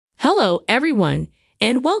Hello, everyone,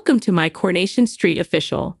 and welcome to my Coronation Street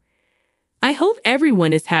official. I hope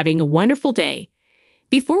everyone is having a wonderful day.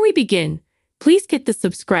 Before we begin, please hit the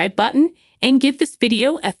subscribe button and give this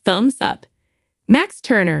video a thumbs up. Max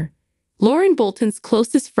Turner, Lauren Bolton's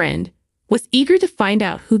closest friend, was eager to find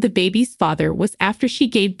out who the baby's father was after she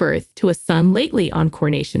gave birth to a son lately on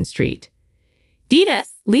Coronation Street. Dita's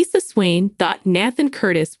Lisa Swain thought Nathan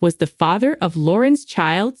Curtis was the father of Lauren's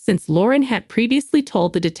child since Lauren had previously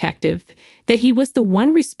told the detective that he was the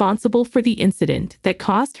one responsible for the incident that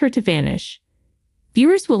caused her to vanish.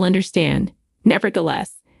 Viewers will understand,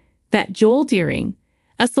 nevertheless, that Joel Deering,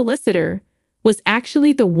 a solicitor, was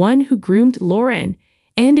actually the one who groomed Lauren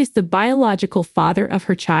and is the biological father of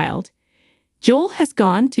her child. Joel has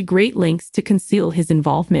gone to great lengths to conceal his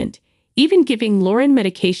involvement, even giving Lauren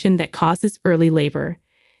medication that causes early labor.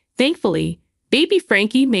 Thankfully, baby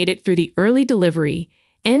Frankie made it through the early delivery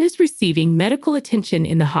and is receiving medical attention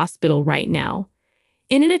in the hospital right now.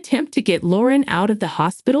 In an attempt to get Lauren out of the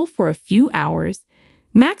hospital for a few hours,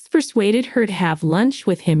 Max persuaded her to have lunch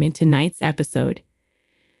with him in tonight's episode.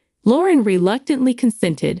 Lauren reluctantly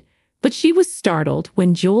consented, but she was startled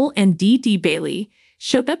when Joel and Dee Dee Bailey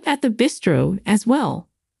showed up at the bistro as well.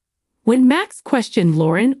 When Max questioned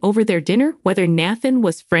Lauren over their dinner whether Nathan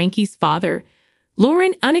was Frankie's father,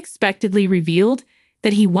 Lauren unexpectedly revealed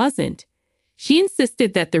that he wasn't. She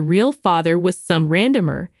insisted that the real father was some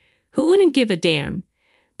randomer who wouldn't give a damn,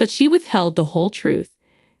 but she withheld the whole truth.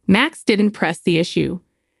 Max didn't press the issue,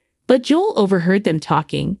 but Joel overheard them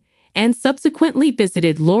talking and subsequently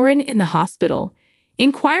visited Lauren in the hospital,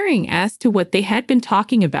 inquiring as to what they had been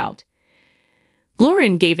talking about.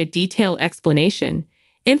 Lauren gave a detailed explanation,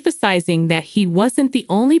 emphasizing that he wasn't the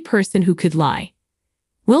only person who could lie.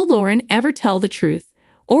 Will Lauren ever tell the truth,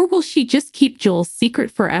 or will she just keep Joel's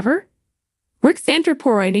secret forever? Ruxandra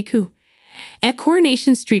Poroniku, a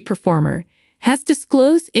Coronation Street performer, has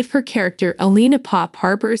disclosed if her character Alina Pop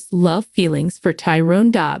harbors love feelings for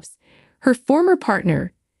Tyrone Dobbs, her former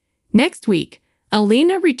partner. Next week,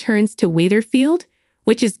 Alina returns to Weatherfield,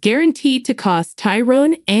 which is guaranteed to cause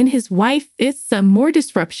Tyrone and his wife some more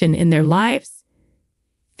disruption in their lives.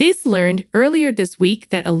 Fizz learned earlier this week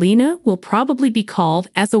that Alina will probably be called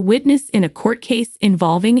as a witness in a court case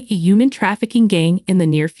involving a human trafficking gang in the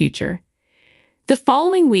near future. The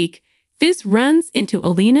following week, Fizz runs into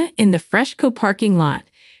Alina in the Freshco parking lot,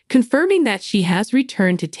 confirming that she has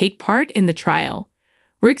returned to take part in the trial.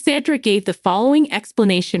 Ruxandra gave the following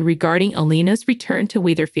explanation regarding Alina's return to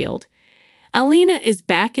Weatherfield. Alina is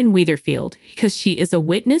back in Weatherfield because she is a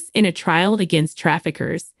witness in a trial against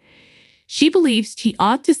traffickers. She believes she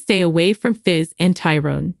ought to stay away from Fizz and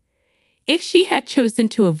Tyrone. If she had chosen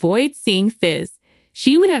to avoid seeing Fizz,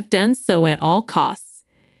 she would have done so at all costs.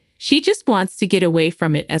 She just wants to get away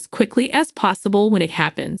from it as quickly as possible when it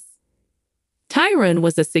happens. Tyrone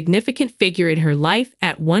was a significant figure in her life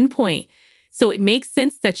at one point, so it makes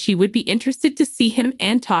sense that she would be interested to see him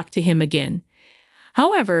and talk to him again.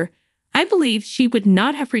 However, I believe she would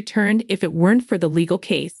not have returned if it weren't for the legal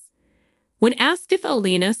case. When asked if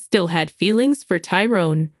Alina still had feelings for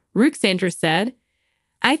Tyrone, Ruxandra said,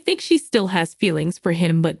 "I think she still has feelings for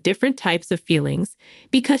him, but different types of feelings,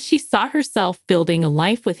 because she saw herself building a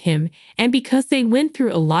life with him and because they went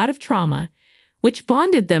through a lot of trauma, which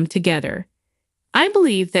bonded them together. I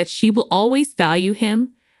believe that she will always value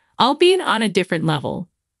him, albeit on a different level.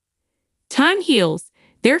 Time heals,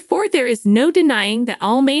 therefore there is no denying that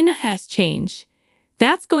Alina has changed.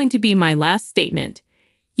 That's going to be my last statement.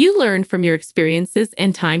 You learn from your experiences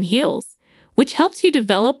and time heals, which helps you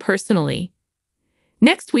develop personally."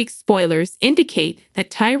 Next week's spoilers indicate that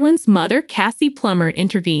Tyrone's mother, Cassie Plummer,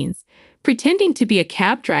 intervenes, pretending to be a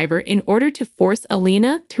cab driver in order to force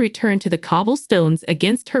Alina to return to the cobblestones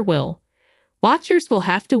against her will. Watchers will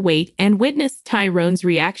have to wait and witness Tyrone's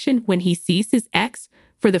reaction when he sees his ex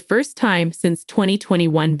for the first time since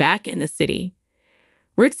 2021 back in the city.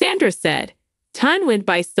 Ruxandra said, "Time went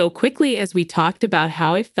by so quickly as we talked about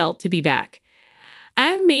how it felt to be back. I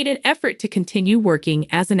have made an effort to continue working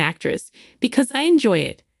as an actress because I enjoy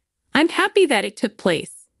it. I'm happy that it took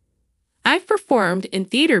place. I've performed in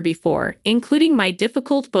theater before, including my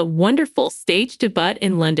difficult but wonderful stage debut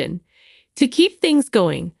in London. To keep things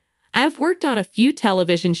going, I've worked on a few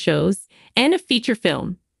television shows and a feature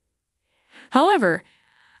film. However,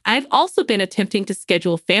 I've also been attempting to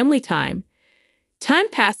schedule family time. Time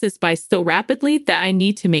passes by so rapidly that I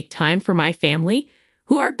need to make time for my family,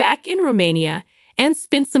 who are back in Romania, and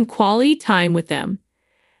spend some quality time with them.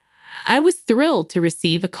 I was thrilled to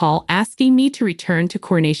receive a call asking me to return to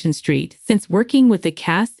Coronation Street since working with the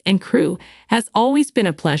cast and crew has always been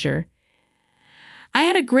a pleasure. I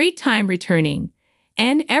had a great time returning,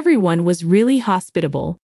 and everyone was really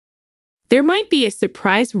hospitable. There might be a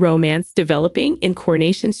surprise romance developing in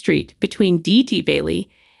Coronation Street between Dee Dee Bailey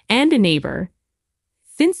and a neighbor.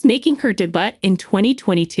 Since making her debut in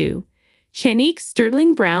 2022, Shanique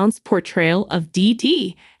Sterling Brown's portrayal of Dee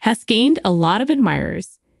Dee has gained a lot of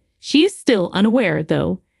admirers. She is still unaware,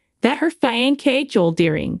 though, that her fiancé Joel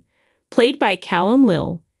Deering, played by Callum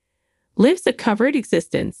Lill, lives a covered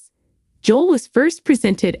existence. Joel was first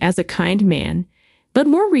presented as a kind man, but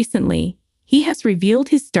more recently, he has revealed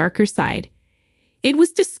his darker side. It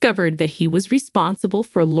was discovered that he was responsible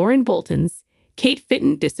for Lauren Bolton's Kate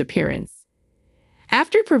Fitton disappearance.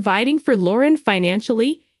 After providing for Lauren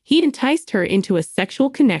financially, he enticed her into a sexual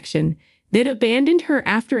connection, then abandoned her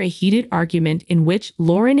after a heated argument in which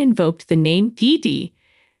Lauren invoked the name Dee Dee.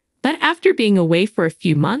 But after being away for a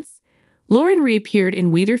few months, Lauren reappeared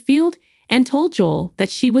in Weatherfield and told Joel that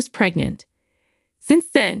she was pregnant. Since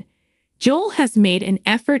then, Joel has made an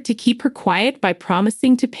effort to keep her quiet by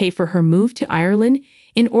promising to pay for her move to Ireland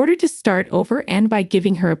in order to start over and by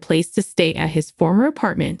giving her a place to stay at his former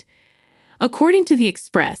apartment. According to The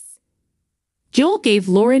Express, Joel gave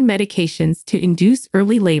Lauren medications to induce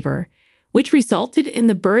early labor, which resulted in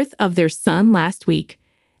the birth of their son last week,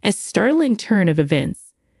 a startling turn of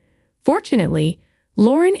events. Fortunately,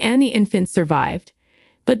 Lauren and the infant survived,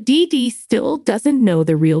 but Dee Dee still doesn't know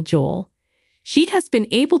the real Joel. She has been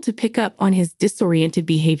able to pick up on his disoriented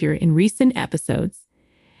behavior in recent episodes.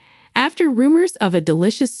 After rumors of a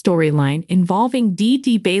delicious storyline involving Dee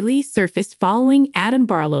Dee Bailey surfaced following Adam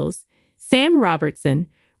Barlow's Sam Robertson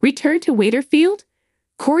returned to Weatherfield,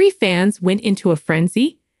 Corey fans went into a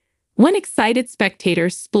frenzy. One excited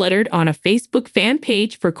spectator spluttered on a Facebook fan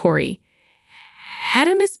page for Corey.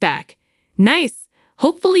 "Adam is back. Nice.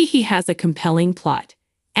 Hopefully he has a compelling plot."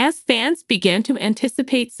 As fans began to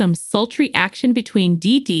anticipate some sultry action between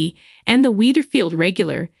Dee Dee and the Weatherfield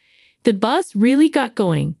regular, the buzz really got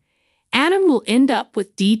going. "Adam will end up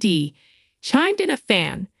with Dee Dee," chimed in a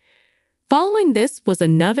fan. Following this was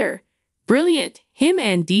another. "Brilliant. Him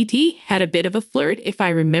and Dee Dee had a bit of a flirt if I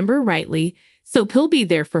remember rightly, so he'll be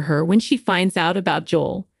there for her when she finds out about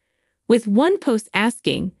Joel." With one post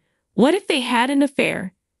asking, "What if they had an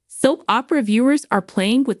affair?" Soap opera viewers are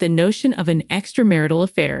playing with the notion of an extramarital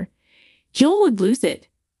affair. Joel would lose it.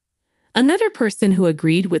 Another person who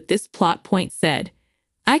agreed with this plot point said,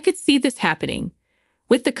 "I could see this happening."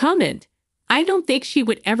 With the comment, "I don't think she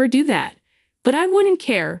would ever do that, but I wouldn't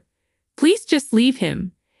care. Please just leave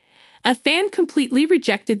him." A fan completely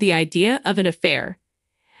rejected the idea of an affair.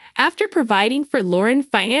 After providing for Lauren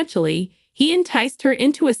financially, he enticed her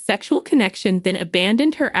into a sexual connection, then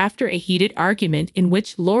abandoned her after a heated argument in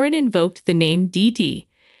which Lauren invoked the name Dee Dee.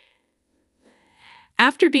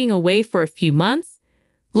 After being away for a few months,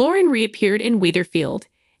 Lauren reappeared in Weatherfield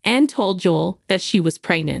and told Joel that she was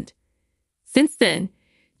pregnant. Since then,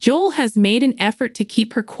 Joel has made an effort to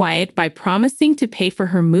keep her quiet by promising to pay for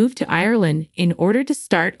her move to Ireland in order to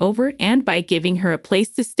start over and by giving her a place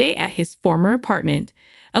to stay at his former apartment,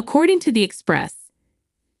 according to The Express.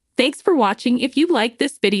 Thanks for watching. If you liked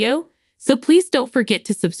this video, so please don't forget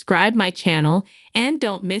to subscribe my channel and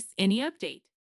don't miss any update.